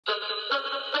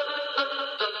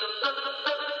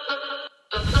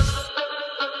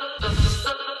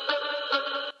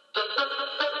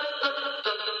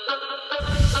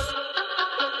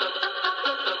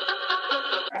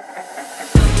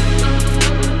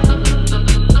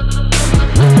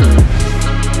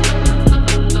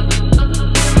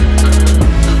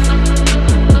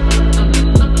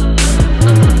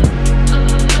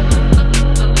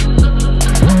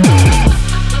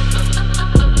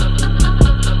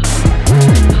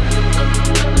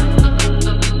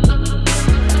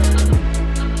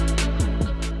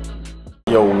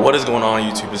What is going on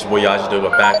YouTube? It's your boy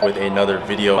Adoga back with another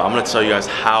video. I'm gonna tell you guys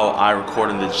how I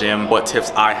record in the gym, what tips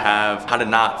I have, how to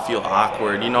not feel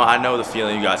awkward. You know, I know the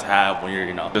feeling you guys have when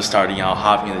you're, just starting out,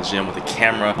 hopping in the gym with a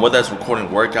camera. Whether that's recording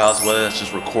workouts, whether that's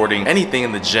just recording anything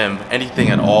in the gym, anything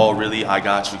at all, really, I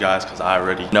got you guys because I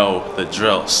already know the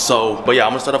drill. But yeah, I'm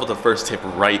gonna start off with the first tip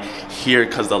right here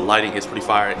because the lighting is pretty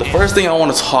fire. The first thing I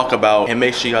want to talk about, and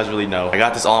make sure you guys really know, I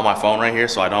got this all on my phone right here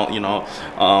so I don't,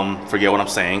 forget what I'm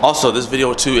saying. Also, this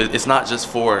video too, it's not just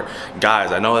for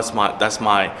guys. I know that's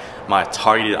my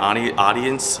targeted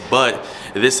audience, but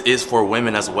this is for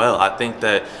women as well. I think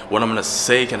that what I'm gonna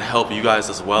say can help you guys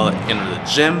as well in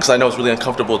the gym, because I know it's really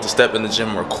uncomfortable to step in the gym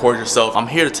and record yourself. I'm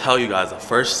here to tell you guys the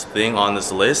first thing on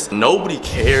this list: nobody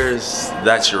cares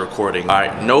that you're recording. All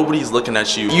right, nobody's looking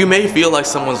at you. You may feel like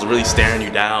someone's really staring you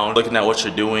down, looking at what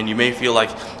you're doing. You may feel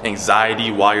like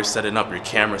anxiety while you're setting up your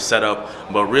camera setup,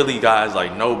 but really guys,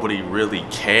 like, nobody really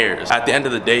cares. At the end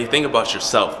of the day, think about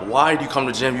yourself. Why do you come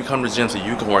to the gym? You come to the gym so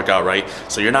you can work out, right?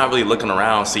 So you're not really looking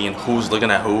around seeing who's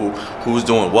looking at who's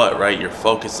doing what, right? You're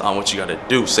focused on what you gotta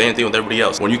do. Same thing with everybody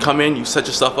else. When you come in, you set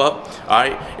yourself up, all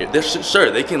right? If they're sure,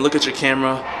 they can look at your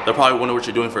camera, they'll probably wonder what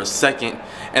you're doing for a second,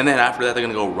 and then after that, they're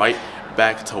gonna go right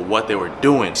back to what they were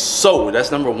doing. So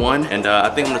that's number one, and I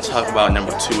think I'm gonna talk about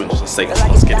number two in just a second. So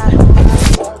let's get it.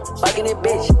 Fucking it,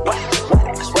 bitch.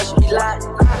 What she be like?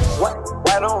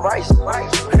 White on rice.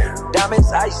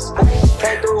 Diamonds ice.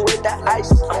 Came through with the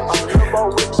ice. Lobo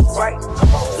with the right.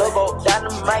 Lobo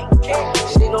dynamite.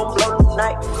 She gon' blow the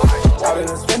night. I've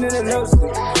been spending it loosely.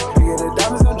 We get the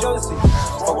diamonds on Josie.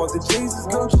 Fuck what the jeans is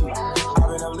Gucci.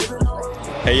 I'm living on.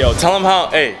 Hey yo, tell them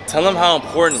how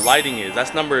important lighting is.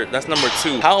 That's number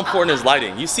two. How important is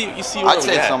lighting? You see I'd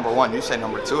say it's number one. You say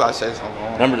number two. I say it's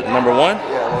number one. Number one?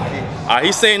 Yeah, low-key.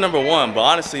 He's saying number one, but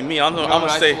honestly, me, I'm gonna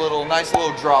say nice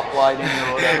little drop lighting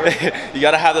or whatever. You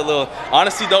gotta have that little.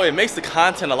 Honestly though, it makes the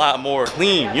content a lot more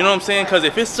clean. You know what I'm saying? Because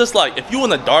if it's just like, if you in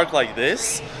the dark like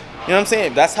this, you know what I'm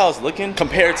saying? That's how it's looking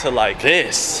compared to like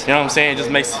this. You know what I'm saying? It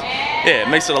just makes, it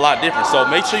makes it a lot different. So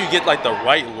make sure you get like the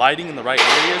right lighting in the right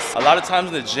areas. A lot of times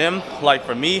in the gym, like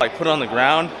for me, like put it on the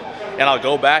ground and I'll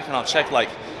go back and I'll check like,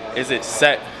 is it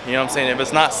set? You know what I'm saying? If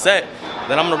it's not set,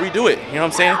 then I'm gonna redo it. You know what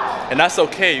I'm saying? And that's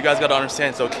okay. You guys gotta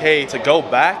understand it's okay to go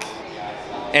back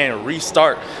and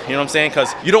restart. You know what I'm saying?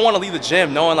 Because you don't want to leave the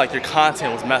gym knowing like your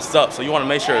content was messed up. So you want to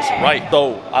make sure it's right.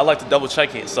 So I like to double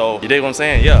check it. So you dig what I'm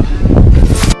saying? Yeah.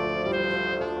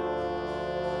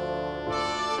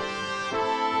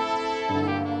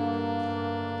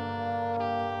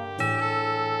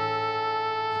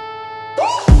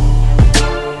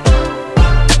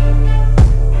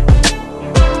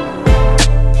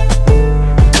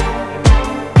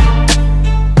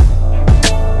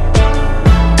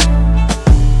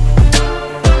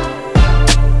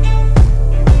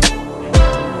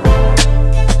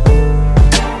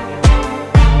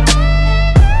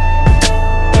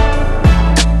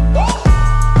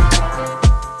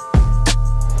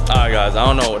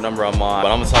 I don't know what number I'm on,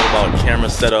 but I'm gonna talk about camera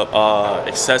setup,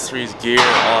 accessories, gear,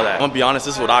 all that. I'm gonna be honest,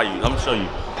 this is what I use. I'm gonna show you. You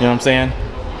know what I'm saying?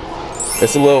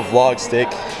 It's a little vlog stick.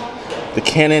 The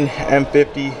Canon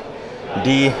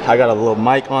M50D. I got a little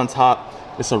mic on top.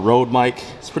 It's a Rode mic.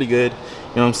 It's pretty good.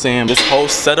 You know what I'm saying? This whole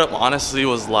setup honestly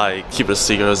was like, keep it a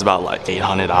secret, it was about like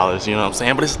 $800, you know what I'm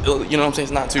saying? But it's, you know what I'm saying,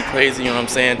 it's not too crazy, you know what I'm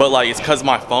saying? But like, it's cause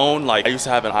my phone, like I used to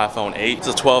have an iPhone 8, it's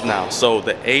a 12 now. So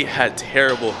the 8 had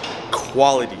terrible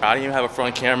quality. I didn't even have a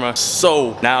front camera.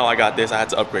 So now I got this, I had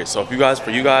to upgrade. So for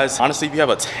you guys, honestly, if you have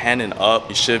a 10 and up,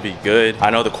 you should be good. I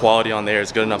know the quality on there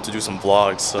is good enough to do some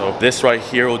vlogs. So this right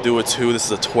here will do it too. This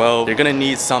is a 12. You're gonna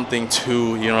need something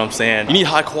too, you know what I'm saying? You need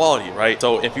high quality, right?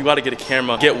 So if you gotta get a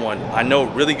camera, get one. I know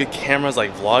really good cameras,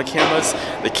 like vlog cameras,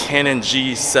 the Canon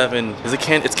G7, is it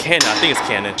Canon? It's Canon, I think it's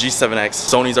Canon, G7X.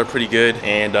 Sony's are pretty good.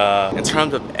 And in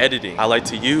terms of editing, I like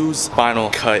to use Final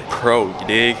Cut Pro, you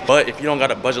dig? But if you don't got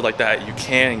a budget like that, you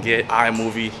can get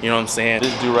iMovie, you know what I'm saying?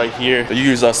 This dude right here. You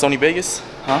use Sony Vegas?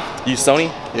 Huh? You use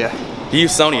Sony? Yeah. You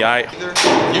use Sony, all right?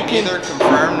 You can either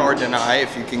confirm nor deny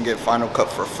if you can get Final Cut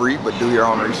for free, but do your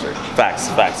own research.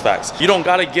 Facts. You don't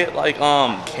gotta get like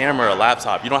camera or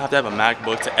laptop. You don't have to have a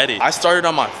MacBook to edit. I started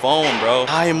on my phone, bro.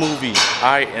 iMovie,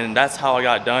 all right? And that's how I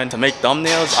got done. To make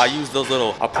thumbnails, I use those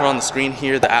little, I'll put on the screen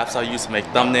here, the apps I use to make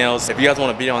thumbnails. If you guys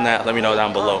want a video on that, let me know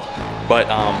down below. But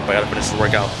I gotta finish this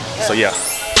workout, so yeah.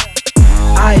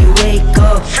 I wake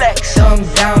up, flex, thumb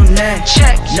down now,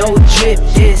 check, no drip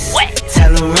this, wet.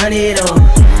 Tell them run it up,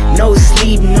 no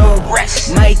sleep, no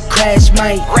rest, might crash,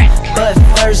 might wreck, but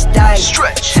first I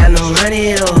stretch, tell them run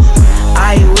it up.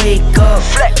 I wake up,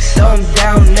 flex, thumb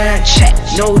down now, check,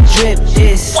 no drip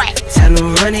this, wet. Tell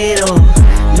them run it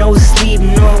up, no sleep,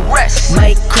 no rest,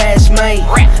 might crash.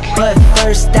 might. But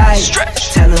first I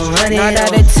tell her run it. 9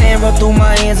 out of 10 roll through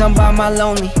my hands, I'm by my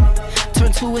lonely.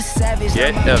 Turn to a savage.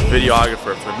 Get a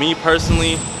videographer. For me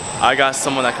personally, I got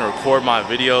someone that can record my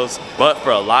videos, but for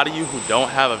a lot of you who don't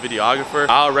have a videographer,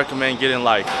 I'll recommend getting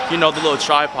like, you know, the little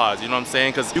tripods, you know what I'm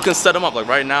saying? Because you can set them up. Like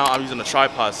right now, I'm using a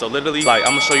tripod. So literally, like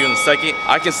I'm gonna show you in a second,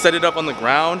 I can set it up on the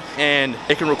ground and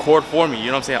it can record for me, you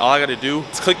know what I'm saying? All I gotta do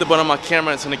is click the button on my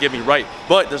camera and it's gonna get me right.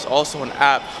 But there's also an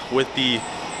app with the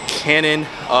Canon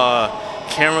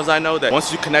cameras I know that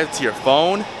once you connect it to your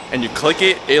phone and you click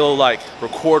it, it'll like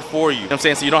record for you. You know what I'm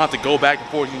saying? So you don't have to go back and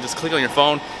forth. You can just click on your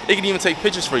phone. It can even take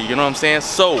pictures for you, you know what I'm saying?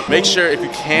 So make sure if you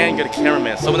can get a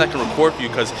cameraman, someone that can record for you,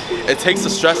 because it takes the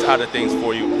stress out of things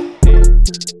for you.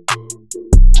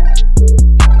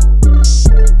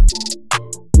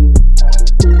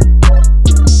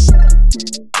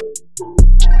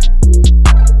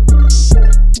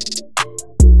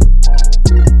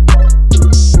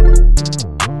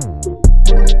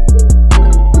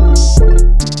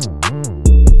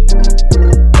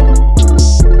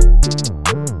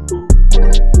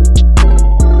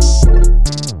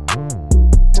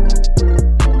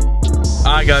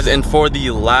 Guys, and for the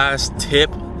last tip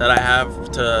that I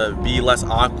have to be less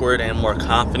awkward and more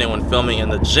confident when filming in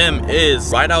the gym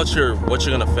is write out what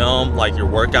you're gonna film, like your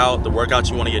workout, the workouts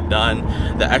you want to get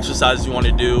done, the exercises you want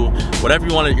to do, whatever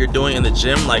you're doing in the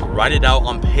gym. Like write it out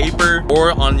on paper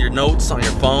or on your notes on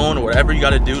your phone or whatever you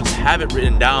got to do. Just have it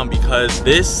written down, because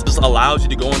this just allows you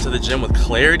to go into the gym with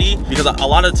clarity. Because a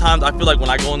lot of times I feel like when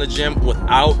I go in the gym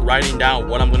without writing down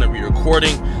what I'm going to be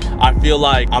recording, I feel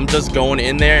like I'm just going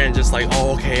in there and just like,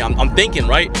 oh, okay, I'm thinking,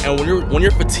 right? And when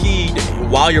you're fatigued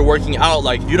while you're working out,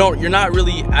 like you're not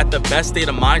really at the best state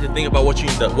of mind to think about what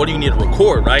do you need to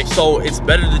record, right? So it's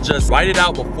better to just write it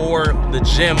out before the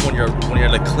gym when you're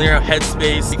in a clear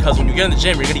headspace, because when you get in the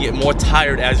gym, you're gonna get more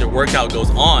tired as your workout goes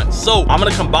on. So I'm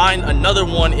gonna combine another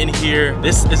one in here.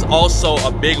 This is also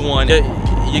a big one.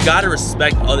 You gotta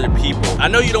respect other people. I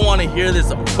know you don't want to hear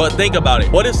this, but think about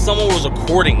it. What if someone was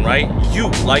recording, right?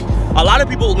 Like a lot of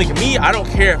people, like me, I don't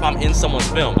care if I'm in someone's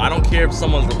film. I don't care if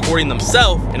someone's recording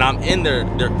themselves and I'm in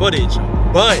their footage.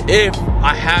 But if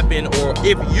I happen, or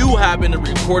if you happen to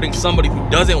be recording somebody who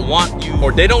doesn't want you,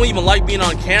 or they don't even like being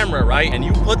on camera, right? And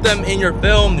you put them in your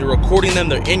film, you're recording them,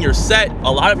 they're in your set.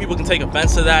 A lot of people can take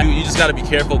offense to that. You just gotta be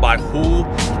careful by who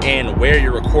and where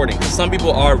you're recording. Some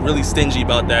people are really stingy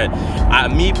about that.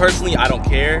 Me personally, I don't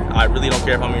care. I really don't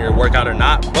care if I'm in your workout or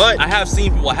not. But I have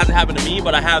seen people, it hasn't happened to me,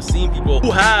 but I have seen people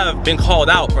who have been called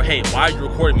out for, hey, why are you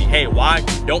recording me? Hey, why?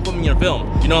 Don't put me in your film.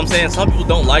 You know what I'm saying? Some people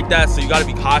don't like that, so you gotta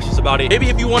be cautious about it. Maybe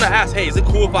if you wanna ask, hey, is it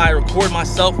cool if I record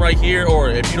myself right here?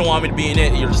 Or if you don't want me to be in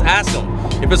it, you just ask them.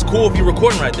 If it's cool if you're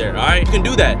recording right there, all right? You can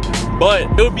do that. But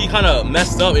it would be kind of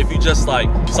messed up if you just like,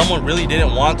 someone really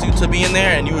didn't want you to be in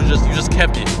there and you just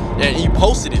kept it. And you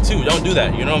posted it too. Don't do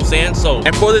that, you know what I'm saying? So,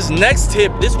 and for this next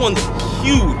tip, this one's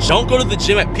huge. Don't go to the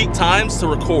gym at peak times to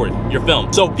record your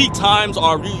film. So peak times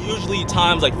are usually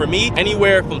times, like for me,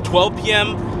 anywhere from 12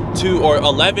 p.m. to, or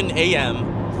 11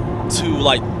 a.m. to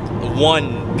like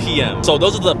 1 p.m. So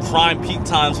those are the prime peak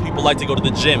times people like to go to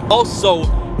the gym. Also,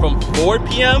 from 4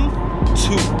 p.m.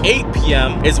 to 8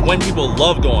 p.m. is when people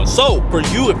love going. So for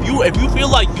you, if you feel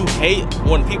like you hate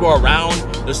when people are around,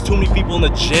 there's too many people in the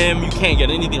gym, you can't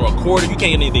get anything recorded, you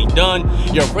can't get anything done,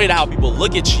 you're afraid of how people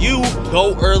look at you,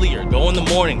 go earlier, go in the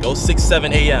morning, go 6,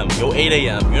 7 a.m., go 8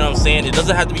 a.m., you know what I'm saying? It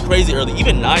doesn't have to be crazy early,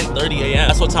 even 9:30 a.m.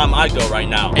 That's what time I go right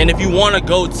now. And if you want to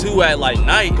go too at like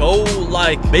night, go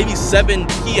like maybe 7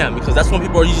 p.m. because that's when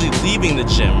people are usually leaving the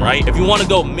gym, right? If you want to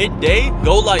go midday,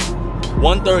 go like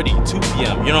 1:30, 2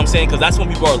 p.m. You know what I'm saying? Because that's when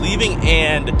people are leaving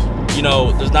and, you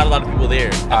know, there's not a lot of people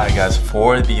there. All right, guys,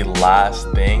 for the last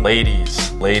thing,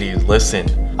 ladies,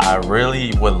 listen. I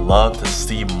really would love to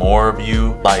see more of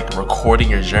you like recording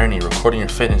your journey, recording your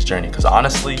fitness journey. Because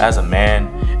honestly, as a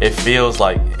man, it feels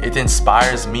like it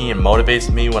inspires me and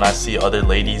motivates me when I see other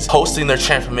ladies posting their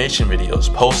transformation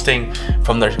videos, posting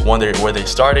from where they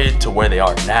started to where they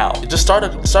are now. Just start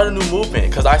a new movement,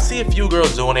 because I see a few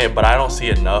girls doing it, but I don't see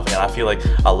enough, and I feel like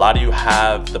a lot of you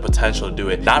have the potential to do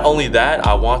it. Not only that,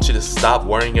 I want you to stop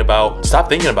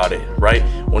thinking about it, right?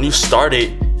 When you start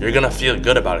it, you're gonna feel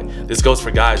good about it. This goes for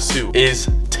guys too, is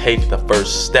take the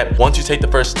first step. Once you take the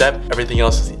first step, everything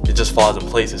else, it just falls in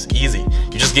place. It's easy.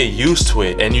 You just get used to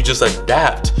it and you just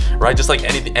adapt, right? Just like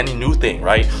any new thing,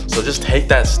 right? So just take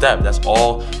that step. That's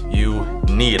all you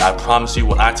need. I promise you,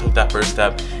 when I took that first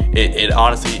step, it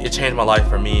honestly, it changed my life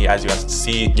for me. As you guys can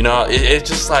see, you know, it's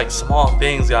just like small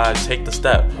things, guys. Take the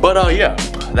step. But yeah,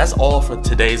 that's all for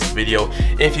today's video.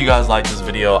 If you guys liked this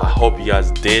video, I hope you guys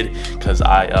did, because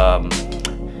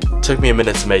Took me a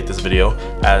minute to make this video,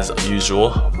 as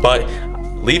usual, but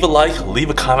leave a like, leave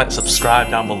a comment, subscribe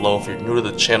down below. If you're new to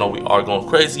the channel, we are going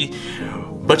crazy.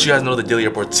 But you guys know the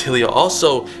Delia Portilia.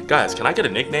 Also, guys, can I get a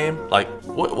nickname? Like,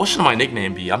 what should my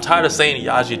nickname be? I'm tired of saying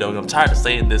Iyaji Adoga. I'm tired of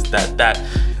saying this, that.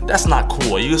 That's not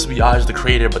cool. It used to be Iyaji the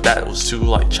creator, but that was too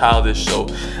like childish. So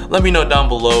let me know down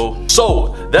below.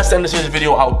 So that's the end of this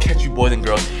video. I will catch you boys and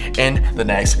girls in the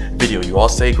next video. You all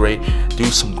stay great. Do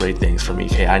some great things for me,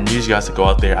 okay? I need you guys to go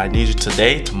out there. I need you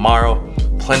today, tomorrow.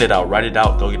 Plan it out, write it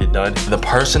out, go get it done. The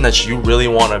person that you really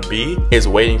want to be is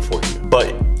waiting for you,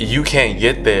 but you can't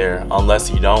get there unless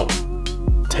you don't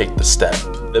take the step.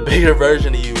 The bigger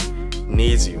version of you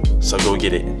needs you, so go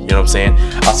get it. You know what I'm saying?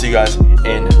 I'll see you guys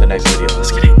in the next video.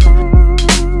 Let's get it.